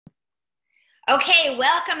Okay,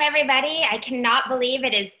 welcome everybody. I cannot believe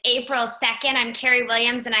it is April 2nd. I'm Kerry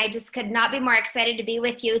Williams and I just could not be more excited to be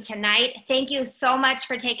with you tonight. Thank you so much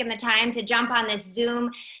for taking the time to jump on this Zoom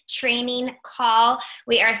training call.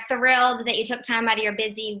 We are thrilled that you took time out of your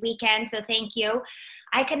busy weekend, so thank you.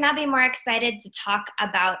 I could not be more excited to talk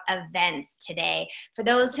about events today. For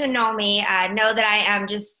those who know me, know that I am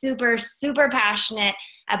just super passionate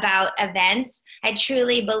about events. I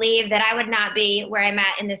truly believe that I would not be where I'm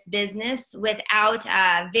at in this business without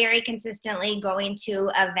very consistently going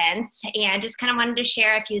to events, and just kind of wanted to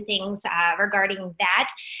share a few things regarding that.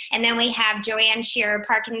 And then we have Joanne Shearer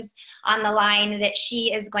Parkin on the line that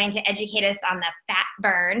she is going to educate us on the fat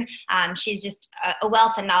burn. She's just a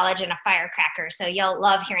wealth of knowledge and a firecracker, so you'll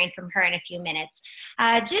love hearing from her in a few minutes.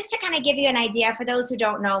 Just to kind of give you an idea, for those who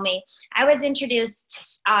don't know me, I was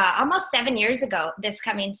introduced almost 7 years ago this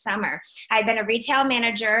coming summer. I'd been a retail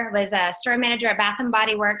manager, was a store manager at Bath &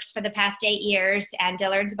 Body Works for the past 8 years, and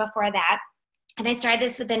Dillard's before that. And I started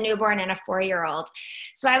this with a newborn and a 4-year-old.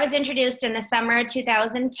 So I was introduced in the summer of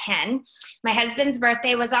 2010. My husband's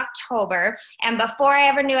birthday was October. And before I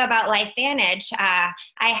ever knew about Lifevantage, I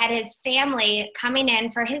had his family coming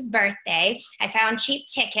in for his birthday. I found cheap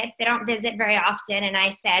tickets. They don't visit very often. And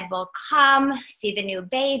I said, well, come see the new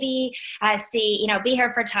baby, be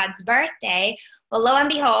here for Todd's birthday. Well, lo and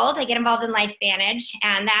behold, I get involved in Lifevantage.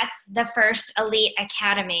 And that's the first Elite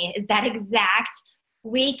Academy, is that exact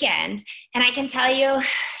weekend. And I can tell you,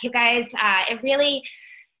 you guys, I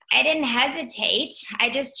didn't hesitate. I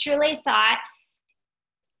just truly thought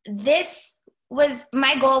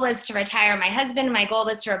my goal was to retire my husband. My goal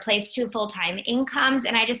was to replace 2 full-time incomes.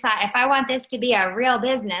 And I just thought, if I want this to be a real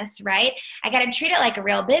business, right, I got to treat it like a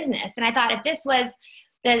real business. And I thought, if this was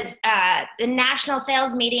the national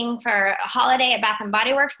sales meeting for a holiday at Bath &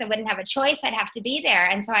 Body Works, I wouldn't have a choice. I'd have to be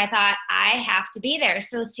there. And so I thought, I have to be there.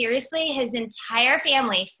 So seriously, his entire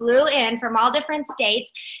family flew in from all different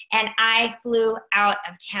states, and I flew out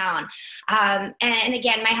of town. And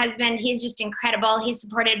again, my husband, he's just incredible. He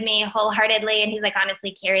supported me wholeheartedly. And he's like,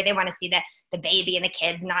 honestly, Kerry, they want to see the baby and the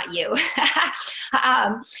kids, not you.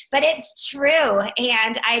 But it's true.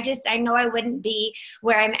 And I know I wouldn't be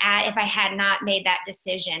where I'm at if I had not made that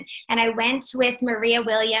decision. And I went with Kerry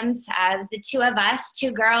Williams. It was the 2 of us,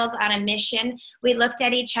 2 girls on a mission. We looked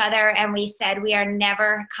at each other and we said, we are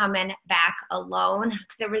never coming back alone,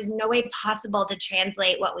 because there was no way possible to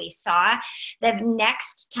translate what we saw. The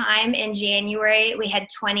next time in January, we had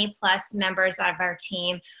 20 plus members of our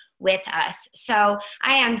team with us. So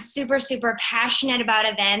I am super passionate about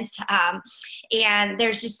events, and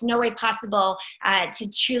there's just no way possible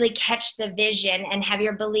to truly catch the vision and have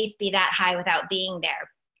your belief be that high without being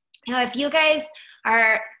there. Now, if you guys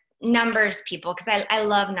are numbers people, because I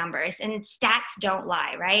love numbers and stats don't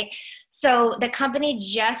lie, right? So the company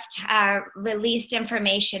just released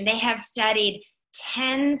information. They have studied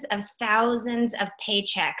tens of thousands of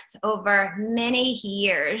paychecks over many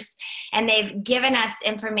years. And they've given us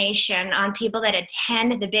information on people that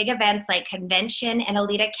attend the big events like Convention and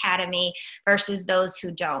Elite Academy versus those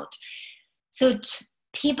who don't. So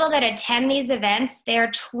people that attend these events, they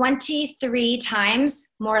are 23 times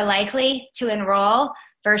more likely to enroll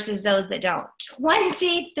versus those that don't.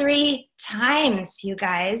 23 times, you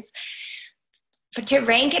guys. But to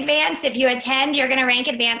rank advance, if you attend, you're going to rank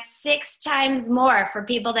advance 6 times more for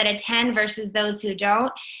people that attend versus those who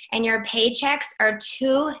don't. And your paychecks are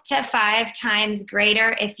 2 to 5 times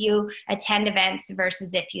greater if you attend events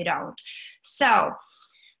versus if you don't. So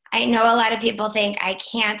I know a lot of people think I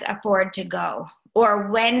can't afford to go,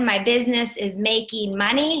 or when my business is making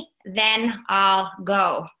money, then I'll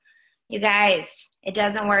go. You guys, it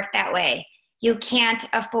doesn't work that way. You can't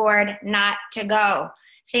afford not to go.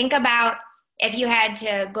 Think about if you had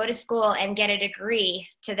to go to school and get a degree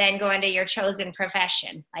to then go into your chosen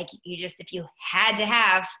profession. Like if you had to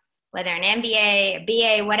have, whether an MBA,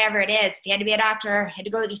 a BA, whatever it is, if you had to be a doctor, had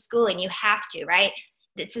to go to school, and you have to, right?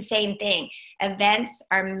 It's the same thing. Events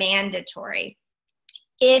are mandatory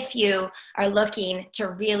if you are looking to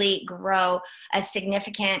really grow a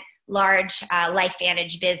significant, large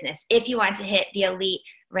Lifevantage business, if you want to hit the elite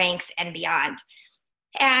ranks and beyond.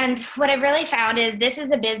 And what I've really found is this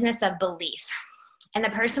is a business of belief. And the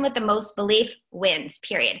person with the most belief wins,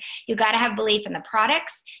 period. You got to have belief in the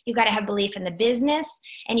products. You got to have belief in the business.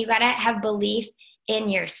 And you got to have belief in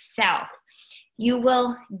yourself. You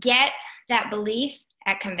will get that belief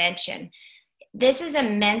at convention. This is a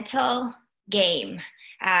mental game.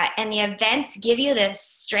 And the events give you the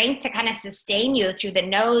strength to kind of sustain you through the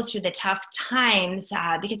no's, through the tough times.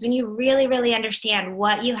 Because when you really understand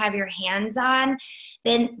what you have your hands on,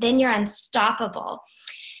 then you're unstoppable.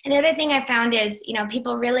 And the other thing I found is,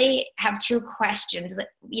 people really have two questions.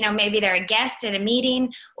 Maybe they're a guest at a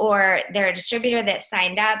meeting or they're a distributor that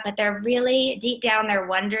signed up, but they're really deep down, they're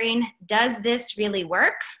wondering, does this really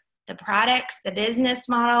work? The products, the business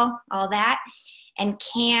model, all that. And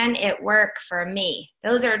can it work for me?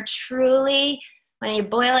 Those are truly, when you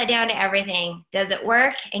boil it down to everything, does it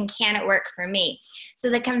work and can it work for me? So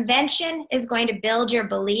the convention is going to build your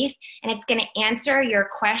belief and it's going to answer your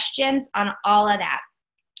questions on all of that.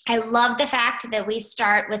 I love the fact that we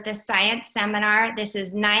start with the science seminar. This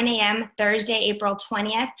is 9 a.m. Thursday, April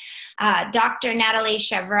 20th. Dr. Natalie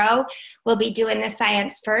Chevreau will be doing the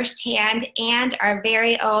science firsthand, and our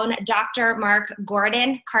very own Dr. Mark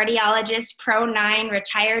Gordon, cardiologist, Pro 9,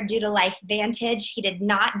 retired due to Lifevantage. He did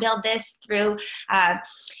not build this through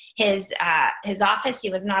his office. He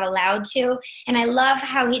was not allowed to. And I love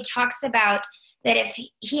how he talks about that if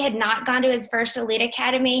he had not gone to his first Elite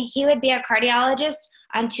Academy, he would be a cardiologist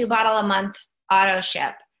on 2-bottle-a-month auto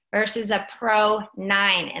ship versus a Pro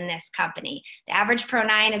 9 in this company. The average Pro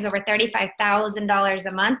 9 is over $35,000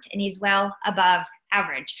 a month, and he's well above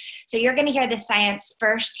average. So you're going to hear the science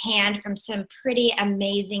firsthand from some pretty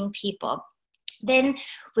amazing people. Then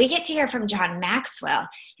we get to hear from John Maxwell.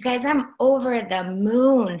 You guys, I'm over the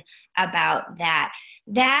moon about that.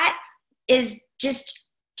 That is just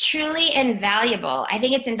truly invaluable. I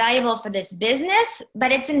think it's invaluable for this business,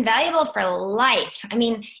 but it's invaluable for life. I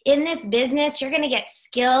mean, in this business, you're going to get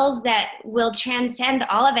skills that will transcend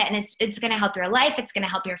all of it. And it's going to help your life. It's going to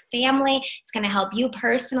help your family. It's going to help you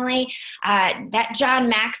personally. That John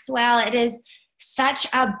Maxwell, it is such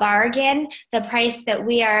a bargain. The price that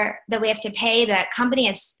we have to pay, the company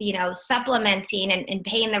is, supplementing and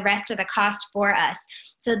paying the rest of the cost for us.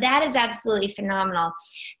 So that is absolutely phenomenal.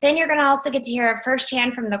 Then you're going to also get to hear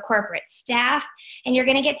firsthand from the corporate staff, and you're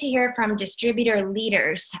going to get to hear from distributor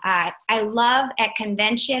leaders. I love at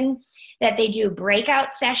convention that they do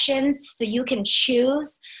breakout sessions, so you can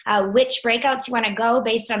choose which breakouts you want to go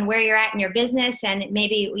based on where you're at in your business and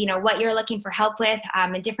maybe what you're looking for help with.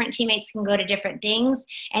 And different teammates can go to different things,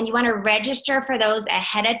 and you want to register for those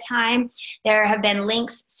ahead of time. There have been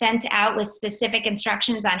links sent out with specific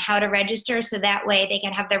instructions on how to register, so that way they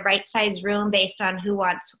can have the right size room based on who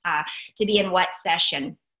wants to be in what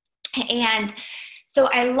session. And so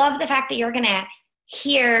I love the fact that you're going to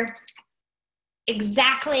hear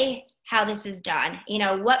exactly how this is done,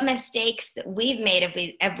 what mistakes that we've made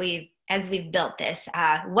as we've built this,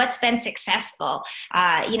 what's been successful,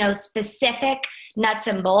 specific nuts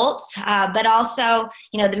and bolts, but also,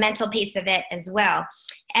 the mental piece of it as well.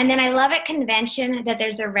 And then I love at convention that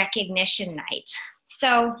there's a recognition night.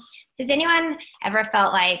 So has anyone ever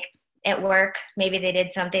felt like at work, maybe they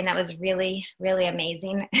did something that was really, really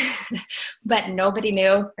amazing, but nobody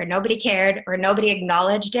knew or nobody cared or nobody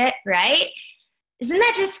acknowledged it, right? Isn't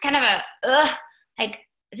that just kind of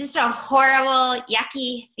just a horrible,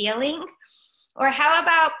 yucky feeling? Or how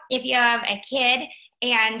about if you have a kid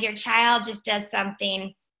and your child just does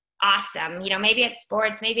something awesome, maybe it's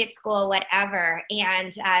sports, maybe it's school, whatever,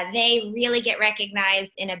 and they really get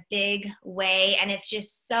recognized in a big way, and it's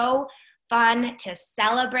just so fun to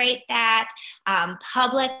celebrate that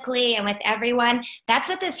publicly and with everyone. That's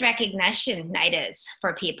what this recognition night is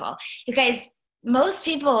for people. You guys, most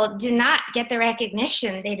people do not get the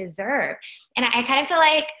recognition they deserve. And I kind of feel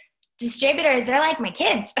like distributors, they're like my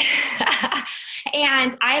kids.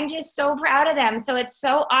 And I'm just so proud of them. So it's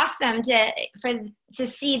so awesome to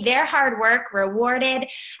see their hard work rewarded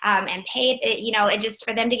and paid, just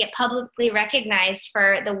for them to get publicly recognized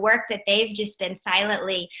for the work that they've just been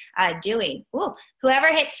silently doing. Ooh,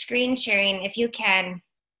 whoever hits screen sharing, if you can,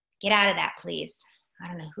 get out of that, please. I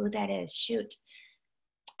don't know who that is. Shoot.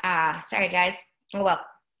 Sorry, guys.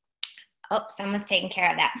 Oh, someone's taking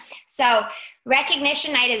care of that. So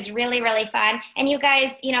recognition night is really, really fun. And you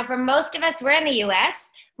guys, for most of us, we're in the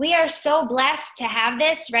US. We are so blessed to have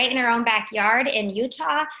this right in our own backyard in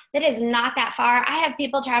Utah. That is not that far. I have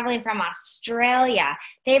people traveling from Australia.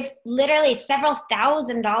 They've literally several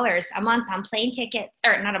 $1,000s a month on plane tickets,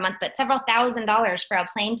 or not a month, but several $1,000s for a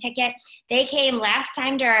plane ticket. They came last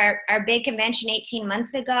time to our big convention 18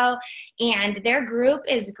 months ago, and their group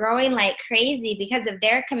is growing like crazy because of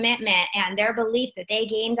their commitment and their belief that they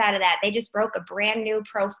gained out of that. They just broke a brand new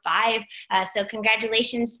Pro 5. So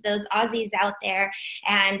congratulations to those Aussies out there.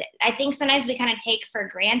 And I think sometimes we kind of take for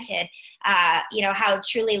granted, how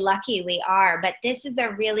truly lucky we are. But this is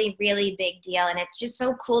a really, really big deal. And it's just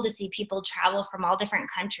so cool to see people travel from all different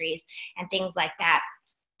countries and things like that.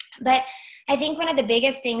 But I think one of the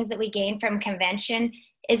biggest things that we gain from convention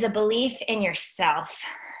is a belief in yourself.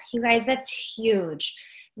 You guys, that's huge.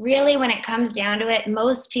 really, when it comes down to it,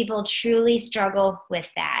 most people truly struggle with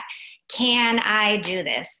that. Can I do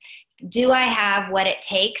this? Do I have what it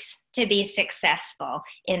takes to be successful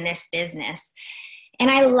in this business? And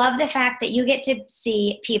I love the fact that you get to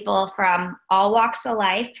see people from all walks of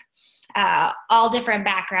life, all different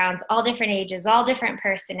backgrounds, all different ages, all different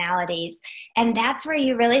personalities. And that's where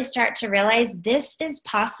you really start to realize this is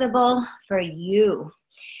possible for you.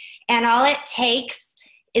 And all it takes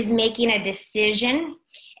is making a decision.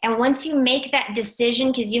 And once you make that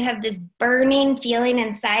decision, because you have this burning feeling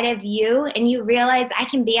inside of you and you realize I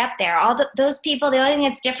can be up there. Those people, the only thing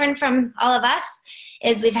that's different from all of us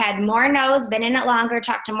is we've had more no's, been in it longer,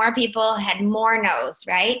 talked to more people, had more no's,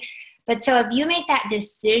 right? But so if you make that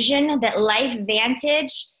decision that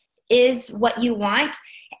Lifevantage is what you want,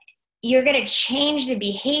 you're going to change the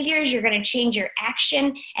behaviors, you're going to change your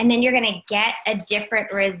action, and then you're going to get a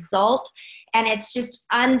different result. And it's just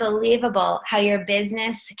unbelievable how your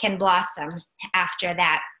business can blossom after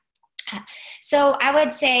that. So I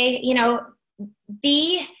would say, you know,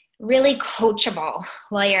 be really coachable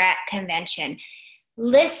while you're at convention.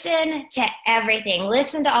 Listen to everything.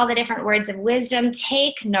 Listen to all the different words of wisdom.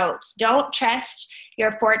 Take notes. Don't trust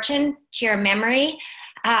your fortune to your memory.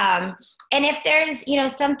 And if there's, you know,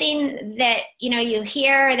 something that, you know, you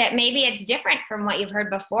hear that maybe it's different from what you've heard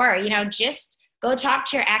before, you know, just go talk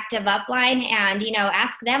to your active upline and, you know,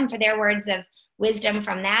 ask them for their words of wisdom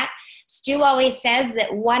from that. Stu always says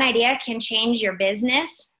that one idea can change your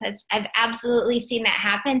business. I've absolutely seen that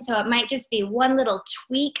happen. So it might just be one little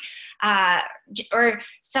tweak or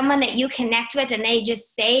someone that you connect with and they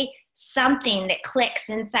just say something that clicks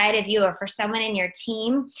inside of you or for someone in your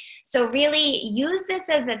team. So really use this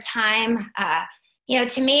as a time, you know,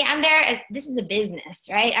 to me, I'm there as this is a business,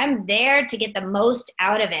 right? I'm there to get the most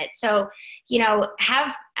out of it. So, you know,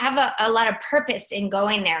 have a lot of purpose in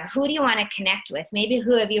going there. Who do you want to connect with? Maybe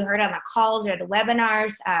who have you heard on the calls or the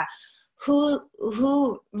webinars?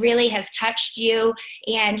 Who really has touched you?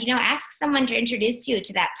 And, you know, ask someone to introduce you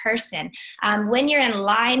to that person. When you're in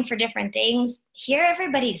line for different things, hear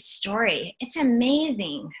everybody's story. It's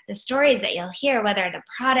amazing, the stories that you'll hear, whether the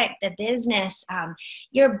product, the business,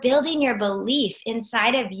 you're building your belief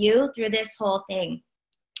inside of you through this whole thing.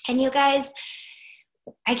 And you guys,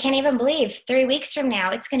 I can't even believe 3 weeks from now,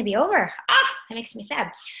 it's going to be over. That makes me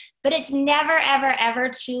sad. But it's never, ever, ever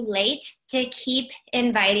too late to keep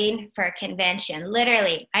inviting for a convention.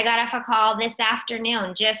 Literally, I got off a call this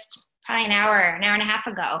afternoon, just probably an hour and a half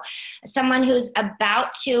ago, someone who's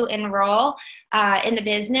about to enroll in the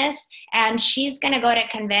business, and she's going to go to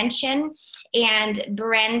convention, and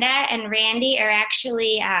Brenda and Randy are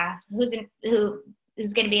actually, who's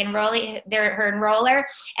going to be enrolling, they're her enroller,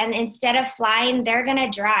 and instead of flying, they're going to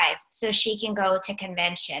drive so she can go to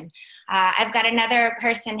convention. I've got another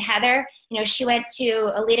person, Heather, you know, she went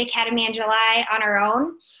to Elite Academy in July on her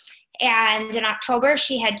own, and in October,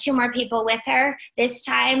 she had 2 more people with her. This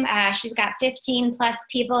time, she's got 15 plus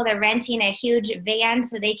people. They're renting a huge van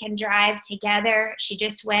so they can drive together. She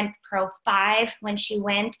just went Pro 5 when she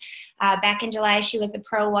went. Back in July, she was a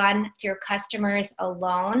Pro 1 through customers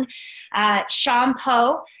alone. Shawn,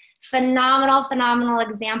 phenomenal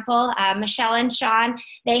example. Michelle and Shawn,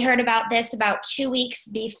 they heard about this about 2 weeks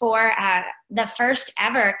before the first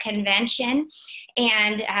ever convention.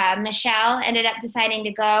 And Michelle ended up deciding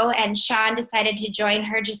to go, and Shawn decided to join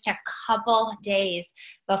her just a couple days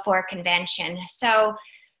before convention. So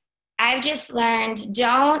I've just learned,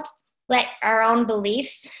 don't let our own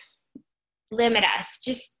beliefs limit us.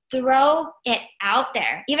 Just throw it out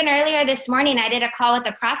there. Even earlier this morning, I did a call with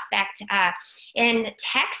a prospect in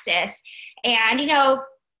Texas, and, you know,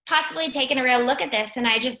 possibly taking a real look at this. And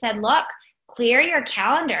I just said, look, clear your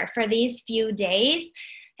calendar for these few days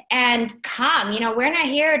and come. You know, we're not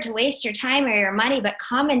here to waste your time or your money, but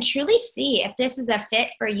come and truly see if this is a fit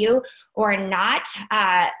for you or not.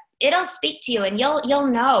 It'll speak to you, and you'll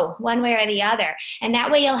know one way or the other. And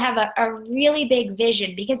that way you'll have a really big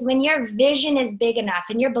vision, because when your vision is big enough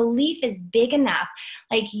and your belief is big enough,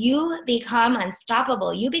 like, you become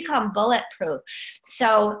unstoppable. You become bulletproof.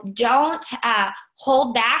 So don't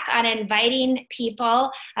hold back on inviting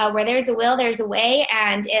people. Where there's a will, there's a way,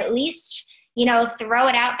 and at least, you know, throw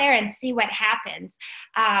it out there and see what happens.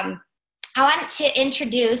 I want to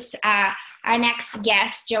introduce our next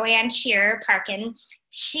guest, Joanne Shearer Parkin.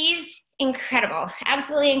 She's incredible,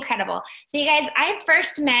 absolutely incredible. So you guys, I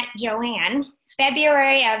first met Joanne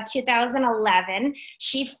February of 2011.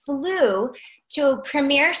 She flew to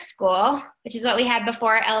Premier School, which is what we had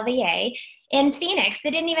before LVA, in Phoenix.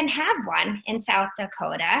 They didn't even have one in South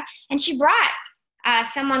Dakota. And she brought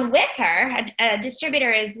someone with her, a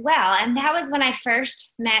distributor as well. And that was when I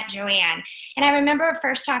first met Joanne. And I remember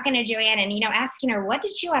first talking to Joanne and, asking her, what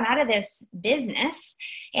did she want out of this business?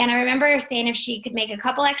 And I remember her saying if she could make a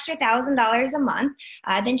couple extra $1,000 a month,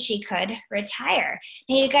 then she could retire.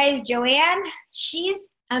 Now, you guys, Joanne, she's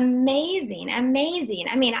amazing, amazing.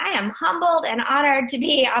 I mean, I am humbled and honored to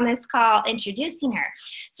be on this call introducing her.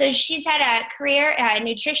 So she's had a career in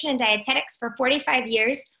nutrition and dietetics for 45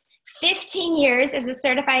 years. 15 years as a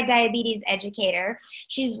certified diabetes educator.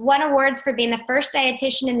 She's won awards for being the first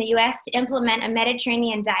dietitian in the US to implement a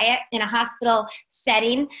Mediterranean diet in a hospital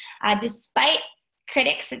setting, despite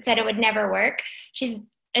critics that said it would never work. She's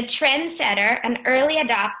a trendsetter, an early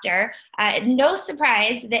adopter. No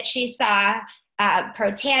surprise that she saw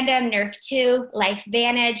Protandim, Nerf2,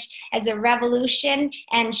 Lifevantage as a revolution,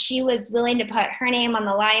 and she was willing to put her name on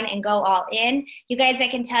the line and go all in. You guys, I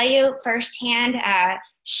can tell you firsthand,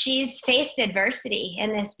 she's faced adversity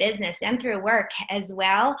in this business and through work as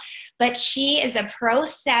well, but she is a Pro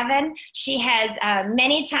 7. She has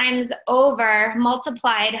many times over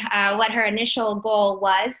multiplied what her initial goal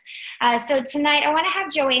was. So tonight I want to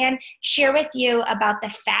have Joanne share with you about the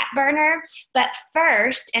fat burner, but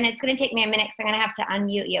first, and it's going to take me a minute because I'm going to have to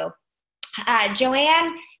unmute you.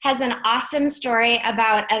 Joanne has an awesome story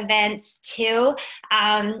about events too,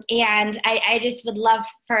 and I just would love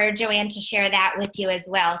for Joanne to share that with you as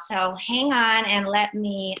well. So hang on and let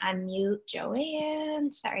me unmute Joanne.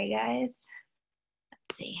 Sorry guys.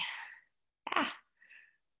 Let's see.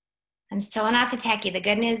 I'm so not the techie. The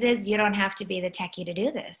good news is you don't have to be the techie to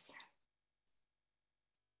do this.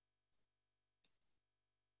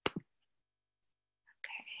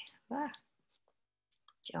 Okay.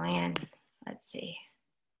 Joanne. Let's see.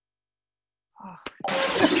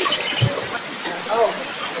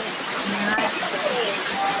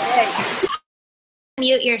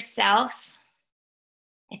 Mute yourself.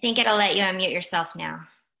 I think it'll let you unmute yourself now.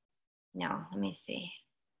 No, let me see.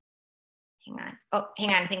 Hang on. Oh,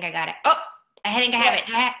 hang on. I think I got it. Oh, I think I have it.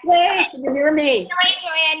 Yay, can you hear me? Hi,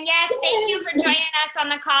 Joanne. Yes, thank you for joining us on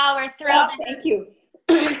the call. We're thrilled. Oh, thank you.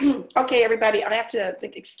 Okay, everybody, I have to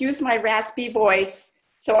excuse my raspy voice.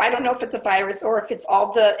 So I don't know if it's a virus or if it's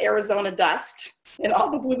all the Arizona dust and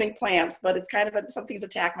all the blooming plants, but it's kind of something's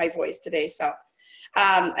attacked my voice today. So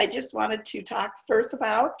I just wanted to talk first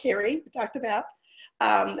about Kerry, talk about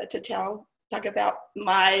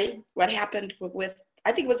what happened with,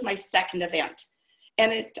 I think it was my second event.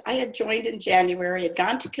 And I had joined in January, had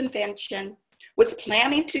gone to convention, was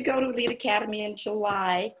planning to go to Elite Academy in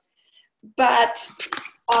July, but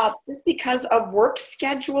just because of work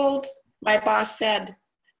schedules, my boss said,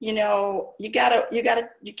 you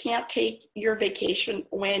can't take your vacation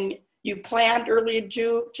when you planned early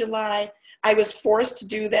July. I was forced to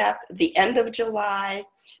do that at the end of July.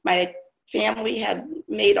 My family had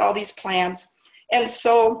made all these plans. And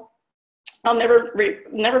so I'll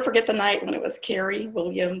never forget the night when it was Kerry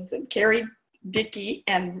Williams and Kerry Dickey,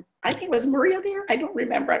 and I think it was Maria there. I don't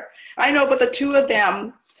remember. I know, but the two of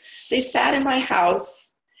them, they sat in my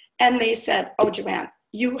house and they said, oh, Joanne,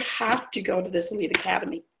 you have to go to this Elite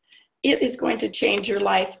Academy. It is going to change your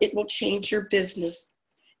life. It will change your business.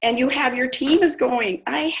 And your team is going.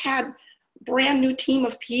 I had a brand new team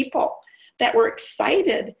of people that were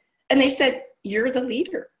excited. And they said, you're the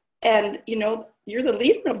leader. And, you're the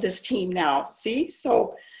leader of this team now. See?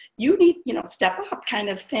 So you need, step up kind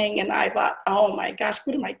of thing. And I thought, oh my gosh,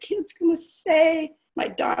 what are my kids going to say? My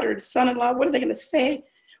daughter and son-in-law, what are they going to say?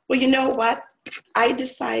 Well, you know what? I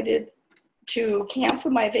decided to cancel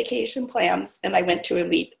my vacation plans and I went to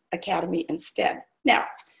Elite Academy instead. Now,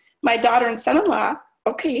 my daughter and son-in-law,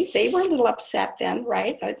 okay, they were a little upset then,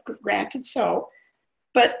 right? Granted so,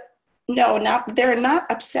 but no, they're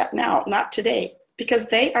not upset now, not today, because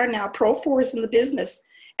they are now Pro 4s in the business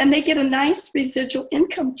and they get a nice residual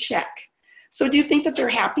income check. So do you think that they're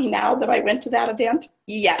happy now that I went to that event?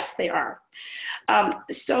 Yes, they are.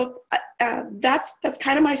 So that's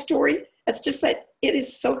kind of my story. It's just that it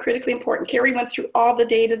is so critically important. Kerry went through all the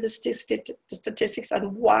data, the statistics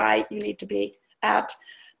on why you need to be at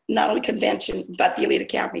not only convention, but the Elite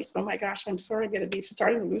Academies. Oh my gosh, I'm sorry, I'm going to be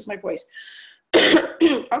starting to lose my voice.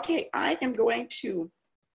 Okay, I am going to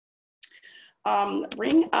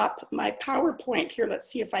bring up my PowerPoint here. Let's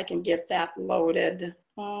see if I can get that loaded.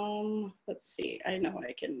 Let's see, I know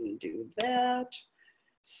I can do that.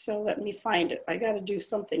 So let me find it. I got to do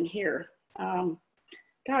something here.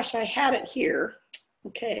 Gosh, I had it here.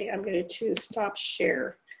 Okay, I'm going to stop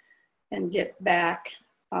share and get back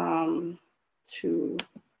to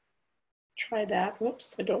try that.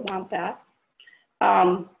 Whoops, I don't want that.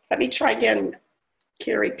 Let me try again,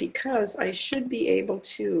 Kerry, because I should be able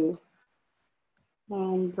to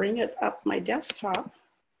bring it up my desktop.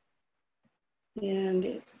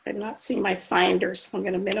 And I'm not seeing my finder, so I'm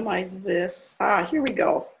going to minimize this. Here we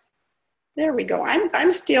go. There we go. I'm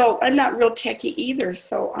not real techie either,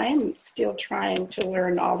 so I'm still trying to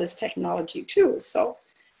learn all this technology too. So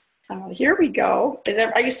here we go.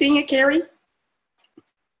 Are you seeing it, Kerry?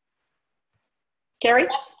 Kerry?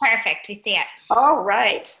 Perfect. We see it. All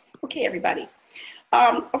right. Okay, everybody.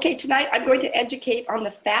 Okay, tonight I'm going to educate on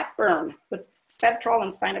the fat burn with Fevitrol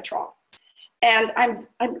and Sinotrol. And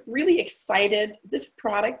I'm really excited. This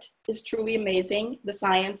product is truly amazing. The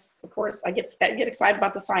science, of course, I get excited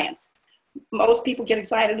about the science. Most people get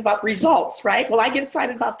excited about results, right? Well, I get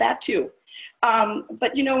excited about that too.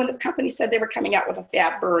 But you know, when the company said they were coming out with a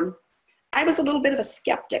fat burn, I was a little bit of a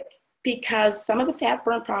skeptic because some of the fat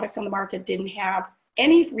burn products on the market didn't have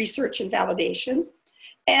any research and validation,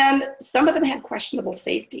 and some of them had questionable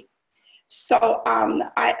safety. So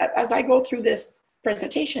as I go through this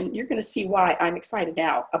presentation, you're going to see why I'm excited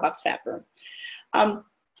now about fat burn.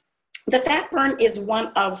 The fat burn is one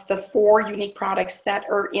of the 4 unique products that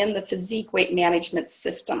are in the PhysIq weight management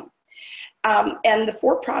system. And the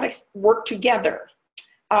 4 products work together.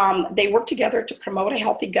 They work together to promote a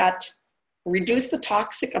healthy gut, reduce the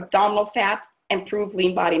toxic abdominal fat, improve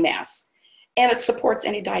lean body mass. And it supports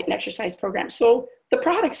any diet and exercise program. So the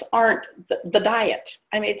products aren't the diet.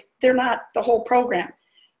 I mean, they're not the whole program.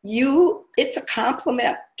 It's a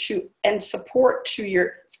complement to and support to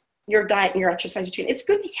your diet and your exercise routine. It's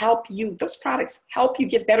going to help you. Those products help you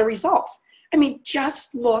get better results. I mean,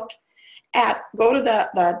 just go to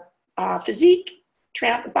the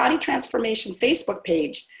PhysIq Body Transformation Facebook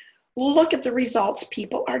page. Look at the results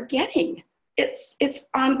people are getting. It's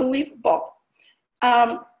unbelievable.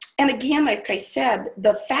 And again, like I said,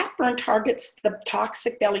 the fat burn targets the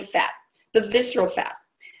toxic belly fat, the visceral fat.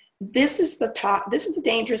 This is the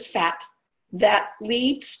dangerous fat that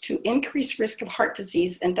leads to increased risk of heart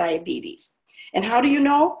disease and diabetes. And how do you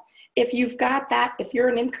know? If you've got that, if you're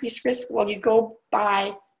an increased risk, well, you go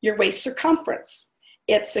by your waist circumference.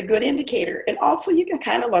 It's a good indicator. And also you can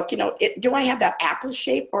kind of look, do I have that apple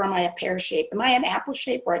shape or am I a pear shape? Am I an apple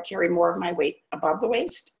shape where I carry more of my weight above the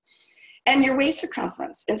waist? And your waist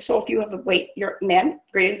circumference. And so if you have a weight, your men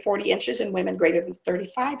greater than 40 inches and women greater than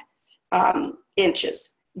 35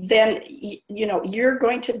 inches, then you're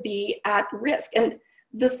going to be at risk. And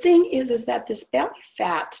the thing is that this belly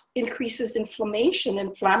fat increases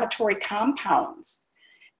inflammatory compounds.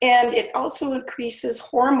 And it also increases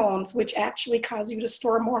hormones, which actually cause you to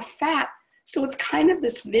store more fat. So it's kind of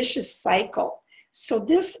this vicious cycle. So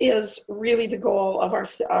this is really the goal of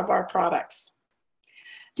our products.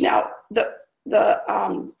 Now, the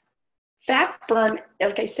fat burn,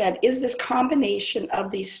 like I said, is this combination of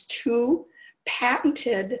these 2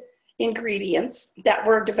 patented ingredients that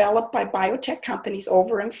were developed by biotech companies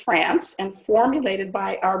over in France and formulated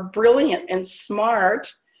by our brilliant and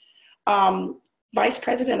smart Vice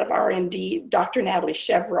President of R&D, Dr. Natalie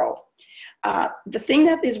Chevreau. The thing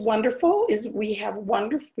that is wonderful is we have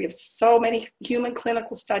so many human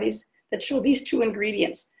clinical studies that show these 2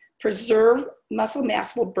 ingredients preserve muscle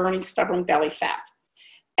mass while burning stubborn belly fat,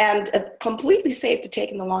 and completely safe to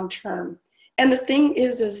take in the long term. And the thing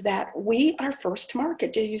is that we are first to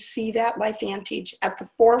market. Do you see that? Lifevantage at the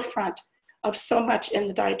forefront of so much in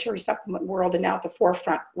the dietary supplement world, and now at the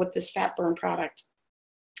forefront with this fat burn product.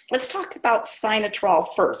 Let's talk about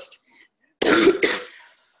Sinotrol first.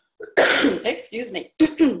 Excuse me.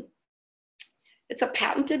 It's a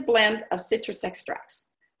patented blend of citrus extracts.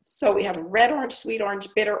 So we have red orange, sweet orange,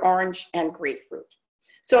 bitter orange, and grapefruit.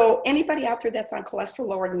 So anybody out there that's on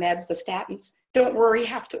cholesterol-lowering meds, the statins, don't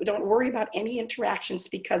worry about any interactions,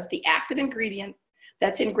 because the active ingredient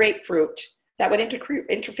that's in grapefruit that would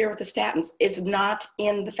interfere with the statins is not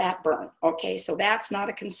in the fat burn. Okay, so that's not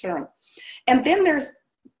a concern. And then there's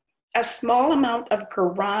a small amount of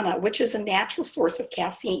guarana, which is a natural source of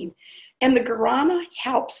caffeine. And the guarana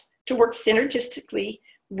helps to work synergistically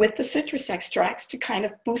with the citrus extracts to kind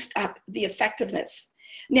of boost up the effectiveness.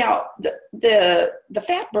 Now, the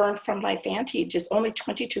fat burn from Lifevantage is only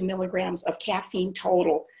 22 milligrams of caffeine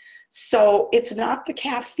total. So it's not the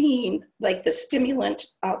caffeine, like the stimulant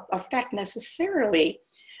effect necessarily,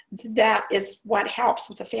 that is what helps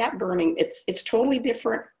with the fat burning. It's totally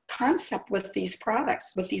different concept with these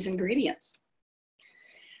products, with these ingredients.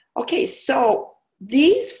 Okay, so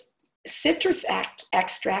these citrus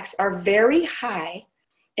extracts are very high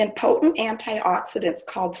in potent antioxidants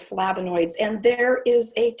called flavonoids, and there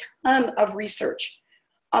is a ton of research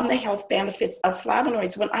on the health benefits of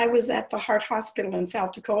flavonoids. When I was at the Heart Hospital in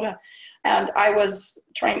South Dakota, And I was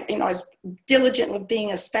trying, I was diligent with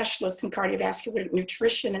being a specialist in cardiovascular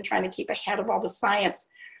nutrition and trying to keep ahead of all the science.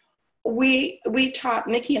 We taught,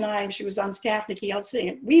 Nikki and I, she was on staff, Nikki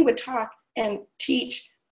Elsing, we would talk and teach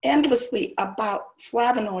endlessly about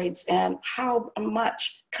flavonoids and how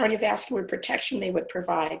much cardiovascular protection they would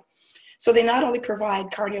provide. So they not only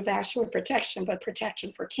provide cardiovascular protection, but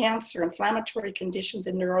protection for cancer, inflammatory conditions,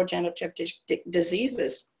 and neurodegenerative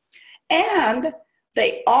diseases. And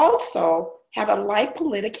they also have a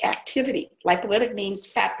lipolytic activity. Lipolytic means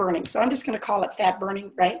fat burning. So I'm just going to call it fat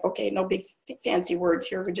burning, right? Okay, no big fancy words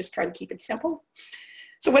here. We just try to keep it simple.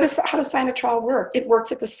 So how does Sinotrol work? It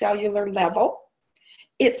works at the cellular level.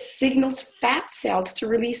 It signals fat cells to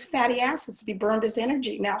release fatty acids to be burned as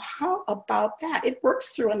energy. Now, how about that? It works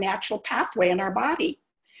through a natural pathway in our body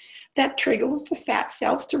that triggers the fat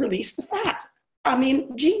cells to release the fat. I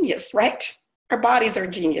mean, genius, right? Our bodies are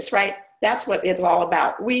genius, right? That's what it's all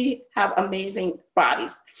about. We have amazing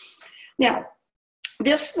bodies. Now,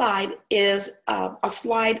 this slide is a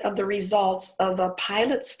slide of the results of a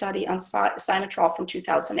pilot study on Sinotrol from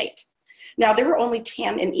 2008. Now, there were only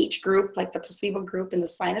 10 in each group, like the placebo group and the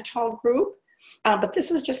Sinotrol group, but this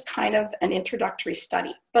is just kind of an introductory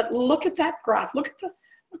study. But look at that graph. Look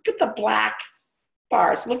at the black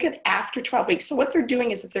bars. Look at after 12 weeks. So what they're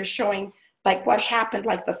doing is that they're showing like what happened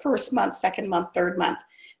like the first month, second month, third month.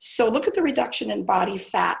 So look at the reduction in body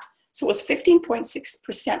fat. So it was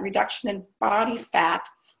 15.6% reduction in body fat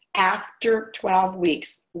after 12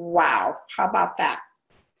 weeks. Wow, how about that?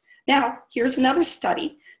 Now, here's another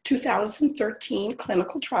study, 2013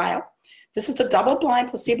 clinical trial. This is a double-blind,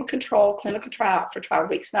 placebo-controlled clinical trial for 12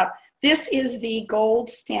 weeks. Now, this is the gold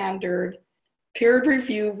standard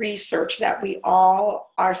peer-reviewed research that we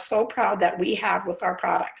all are so proud that we have with our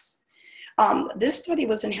products. This study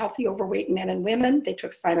was in healthy overweight men and women. They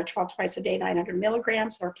took Sinotrol twice a day, 900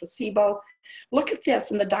 milligrams, or placebo. Look at this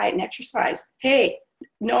in the diet and exercise. Hey,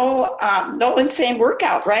 no insane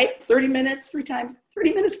workout, right? 30 minutes,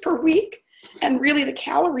 30 minutes per week. And really the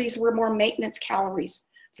calories were more maintenance calories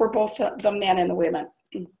for both the men and the women.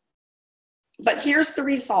 But here's the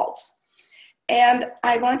results. And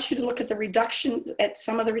I want you to look at the reduction, at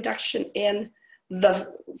some of the reduction in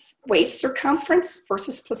the waist circumference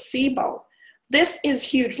versus placebo. This is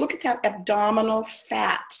huge. Look at that abdominal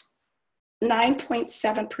fat,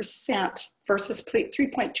 9.7% versus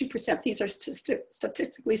 3.2%. These are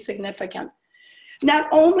statistically significant. Not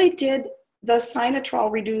only did the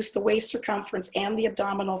Sinotrol reduce the waist circumference and the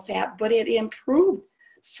abdominal fat, but it improved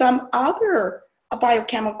some other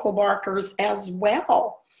biochemical markers as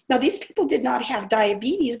well. Now, these people did not have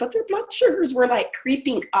diabetes, but their blood sugars were like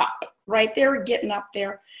creeping up, right? They were getting up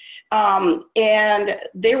there. And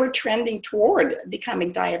they were trending toward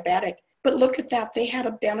becoming diabetic. But look at that, they had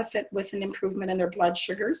a benefit with an improvement in their blood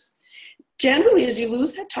sugars. Generally, as you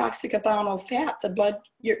lose that toxic abdominal fat, the blood,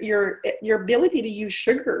 your ability to use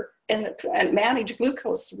sugar and manage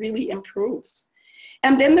glucose really improves.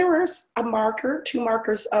 And then there was two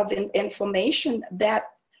markers of inflammation that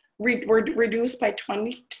were reduced by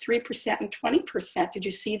 23% and 20%. Did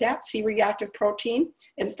you see that? C-reactive protein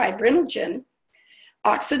and fibrinogen.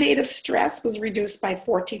 Oxidative stress was reduced by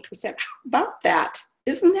 14%. How about that?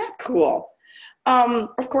 Isn't that cool?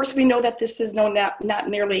 Of course, we know that this is not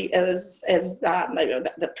nearly as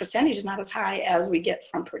the percentage is not as high as we get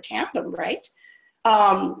from Protandim, right?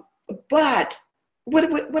 But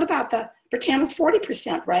what about the Protandim's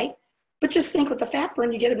 40%, right? But just think with the fat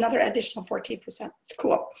burn, you get another additional 14%. It's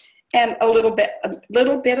cool. And a little bit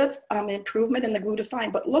of improvement in the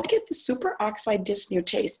glutathione. But look at the superoxide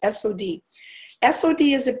dismutase, SOD. SOD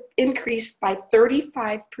is increased by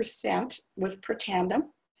 35% with Protandim.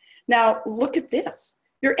 Now, look at this.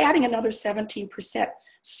 You're adding another 17%.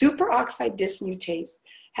 Superoxide dismutase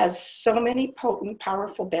has so many potent,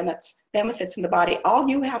 powerful benefits in the body. All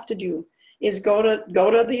you have to do is go to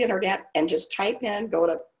the internet and just type in, go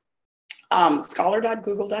to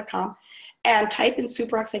scholar.google.com and type in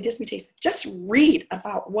superoxide dismutase. Just read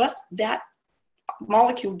about what that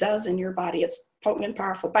molecule does in your body. It's potent and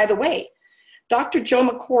powerful. By the way, Dr. Joe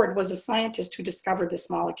McCord was a scientist who discovered this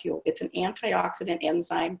molecule. It's an antioxidant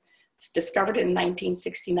enzyme. It's discovered in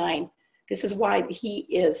 1969. This is why he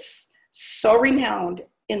is so renowned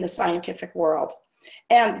in the scientific world.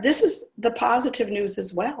 And this is the positive news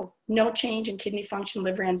as well. No change in kidney function,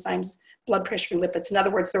 liver enzymes, blood pressure, and lipids. In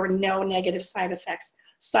other words, there were no negative side effects.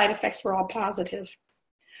 Side effects were all positive.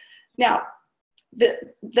 Now,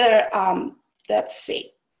 let's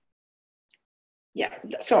see. Yeah,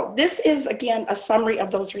 so this is, again, a summary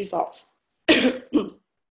of those results.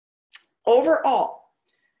 Overall,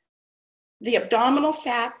 the abdominal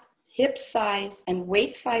fat hip size, and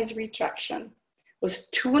weight size reduction was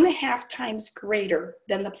 2.5 times greater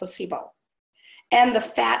than the placebo. And the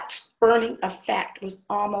fat burning effect was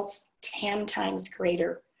almost 10 times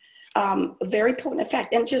greater. A very potent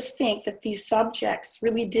effect. And just think that these subjects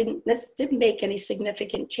really didn't make any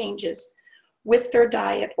significant changes with their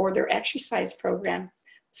diet or their exercise program.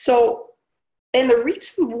 So, and the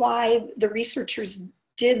reason why the researchers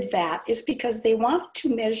did that is because they wanted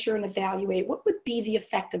to measure and evaluate what would be the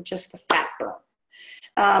effect of just the fat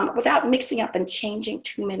burn without mixing up and changing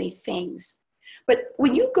too many things. But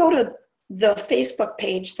when you go to the Facebook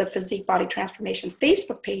page, the PhysIq Body Transformation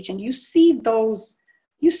Facebook page, and you see those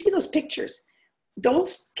pictures,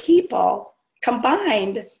 those people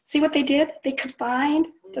combined, see what they did? They combined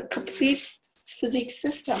the complete PhysIq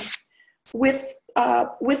system with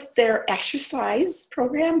their exercise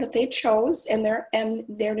program that they chose and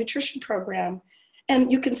their nutrition program. And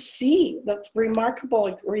you can see the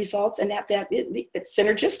remarkable results, and that it's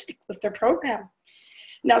synergistic with their program.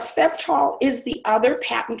 Now, Svevtol is the other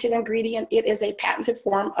patented ingredient. It is a patented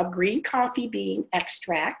form of green coffee bean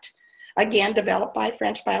extract, again, developed by a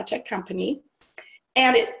French biotech company.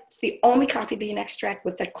 And it's the only coffee bean extract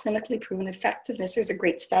with a clinically proven effectiveness. There's a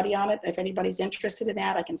great study on it. If anybody's interested in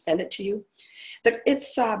that, I can send it to you.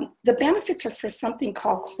 The benefits are for something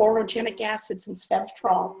called chlorogenic acids in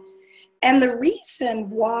Svevtol. And the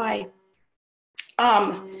reason why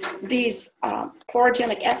these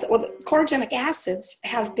chlorogenic acids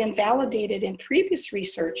have been validated in previous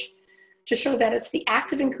research to show that it's the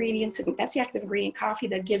active ingredients, and that's the active ingredient coffee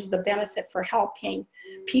that gives the benefit for helping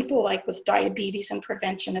people like with diabetes and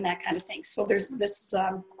prevention and that kind of thing. So this is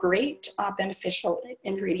a great beneficial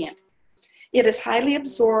ingredient. It is highly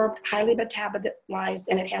absorbed, highly metabolized,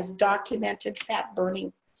 and it has documented fat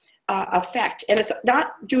burning effect. And it's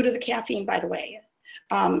not due to the caffeine, by the way,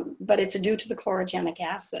 but it's due to the chlorogenic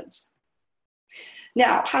acids.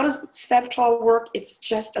 Now, how does Svevtol work? It's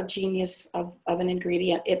just a genius of an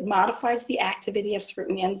ingredient. It modifies the activity of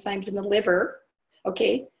certain enzymes in the liver,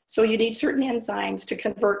 okay? So you need certain enzymes to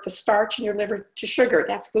convert the starch in your liver to sugar.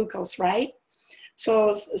 That's glucose, right?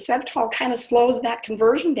 So Svevtol kind of slows that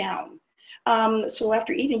conversion down. So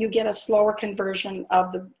after eating, you get a slower conversion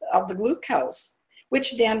of the glucose,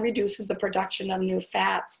 which then reduces the production of new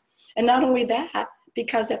fats. And not only that,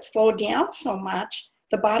 because it's slowed down so much,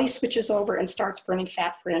 the body switches over and starts burning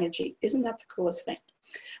fat for energy. Isn't that the coolest thing?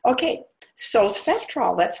 Okay, so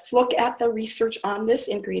Svevtol, let's look at the research on this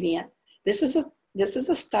ingredient. This is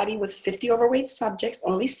a study with 50 overweight subjects,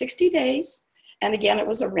 only 60 days. And again, it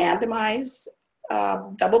was a randomized,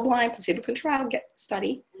 double-blind, placebo-controlled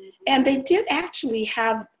study. And they did actually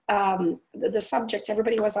have the subjects,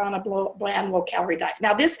 everybody was on a bland, low-calorie diet.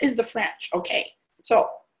 Now, this is the French, okay? So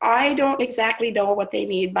I don't exactly know what they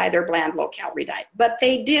mean by their bland, low-calorie diet, but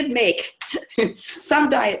they did make some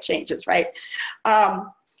diet changes, right?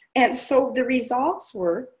 And so the results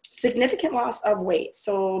were significant loss of weight.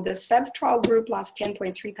 So the Svevtol group lost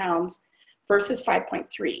 10.3 pounds versus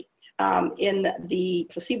 5.3 in the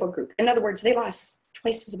placebo group. In other words, they lost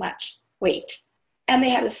twice as much weight. And they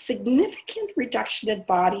had a significant reduction in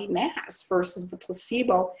body mass versus the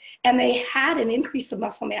placebo. And they had an increase of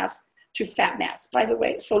muscle mass to fat mass, by the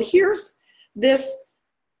way. So here's this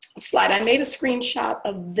slide. I made a screenshot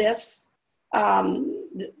of this,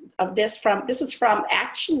 this is from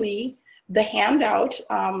actually the handout,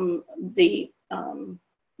 what do you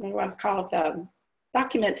want to call it, the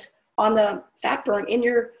document on the fat burn in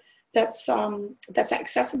your, that's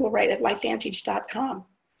accessible right at lifevantage.com.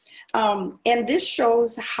 And this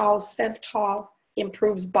shows how Svevtol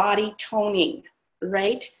improves body toning,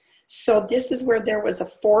 right? So this is where there was a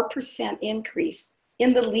 4% increase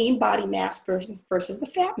in the lean body mass versus the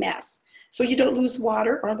fat mass. So you don't lose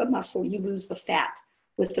water or the muscle, you lose the fat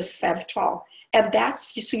with the Svevtol. And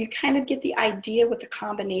so you kind of get the idea with the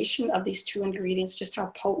combination of these two ingredients, just how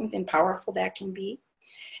potent and powerful that can be.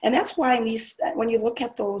 And that's why when you look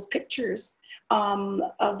at those pictures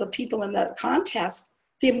of the people in the contest,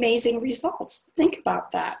 the amazing results. Think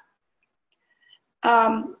about that.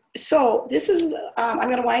 So this is, I'm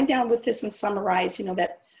going to wind down with this and summarize,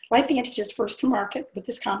 that Lifevantage is first to market with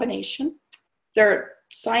this combination. They're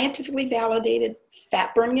scientifically validated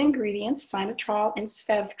fat-burning ingredients, Sinotrol and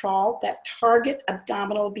Svevtol, that target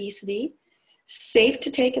abdominal obesity, safe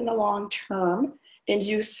to take in the long term. And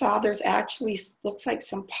you saw there's actually, looks like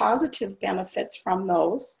some positive benefits from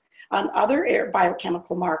those on other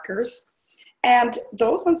biochemical markers. And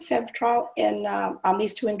those on Svevtol and on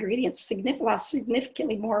these two ingredients lost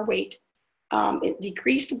significantly more weight. It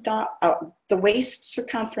decreased the waist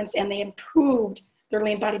circumference, and they improved their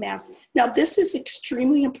lean body mass. Now, this is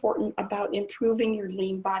extremely important about improving your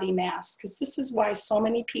lean body mass, because this is why so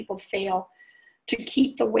many people fail to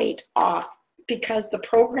keep the weight off, because the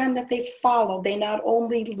program that they follow, they not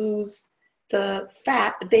only lose the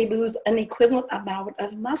fat, they lose an equivalent amount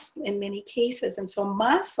of muscle in many cases. And so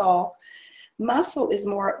muscle is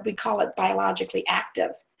more, we call it biologically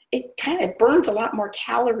active. It kind of burns a lot more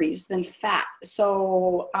calories than fat.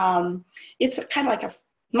 So it's kind of like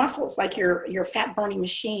muscles, like your fat burning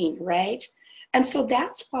machine, right? And so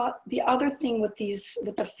that's what the other thing with the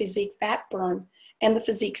PhysIq fat burn and the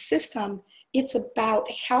PhysIq system, it's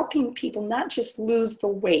about helping people not just lose the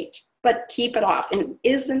weight, but keep it off. And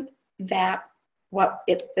isn't that what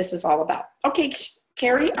this is all about? Okay,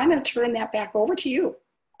 Kerry, I'm going to turn that back over to you.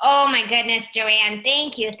 Oh my goodness, Joanne.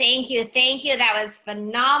 Thank you. That was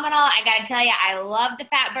phenomenal. I got to tell you, I love the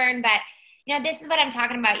fat burn, but you know, this is what I'm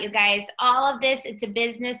talking about, you guys. All of this, it's a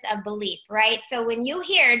business of belief, right? So when you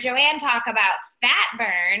hear Joanne talk about fat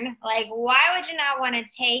burn, like, why would you not want to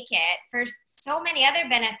take it for so many other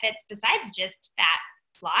benefits besides just fat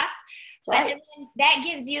loss? Right. But then that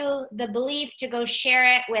gives you the belief to go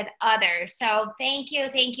share it with others. So thank you.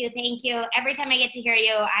 Every time I get to hear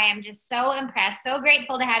you, I am just so impressed, so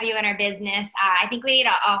grateful to have you in our business. I think we need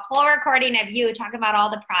a whole recording of you talking about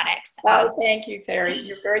all the products. Oh, thank you, Kerry.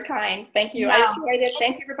 You're very kind. Thank you. No. I enjoyed it.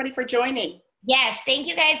 Thank you, everybody, for joining. Yes, thank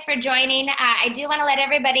you guys for joining. I do want to let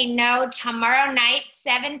everybody know tomorrow night,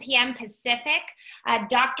 7 p.m. Pacific,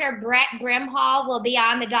 Dr. Brett Brimhall will be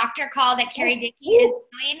on the doctor call that Kerry Dickey is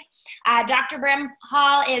doing. Dr.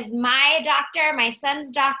 Brimhall is my doctor, my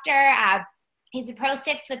son's doctor. He's a Pro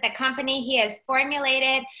 6 with the company. He has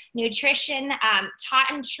formulated nutrition,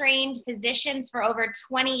 taught and trained physicians for over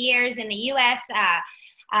 20 years in the U.S.,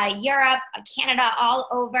 Europe, Canada, all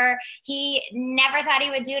over. He never thought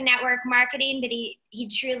he would do network marketing, but he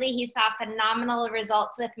saw phenomenal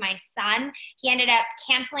results with my son. He ended up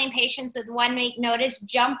canceling patients with 1 week notice,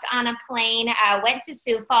 jumped on a plane, went to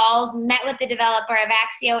Sioux Falls, met with the developer of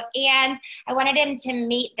Axio, and I wanted him to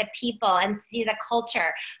meet the people and see the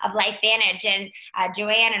culture of Lifevantage. And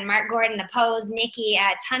Joanne and Mark Gordon, the Pose, Nikki,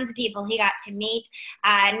 tons of people he got to meet.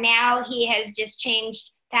 Now he has just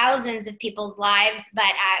changed thousands of people's lives,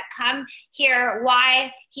 but come hear why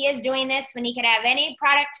he is doing this when he could have any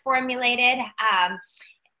product formulated,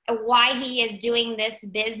 why he is doing this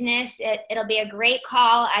business. It'll be a great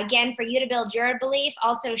call, again, for you to build your belief.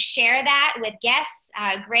 Also share that with guests,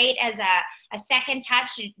 great as a second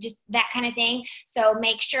touch, just that kind of thing. So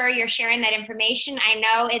make sure you're sharing that information. I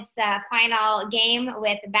know it's the final game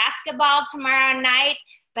with basketball tomorrow night,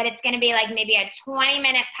 but it's going to be like maybe a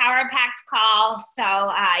 20-minute power-packed call,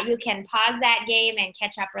 so you can pause that game and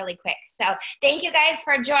catch up really quick. So thank you guys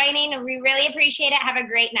for joining. We really appreciate it. Have a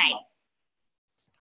great night.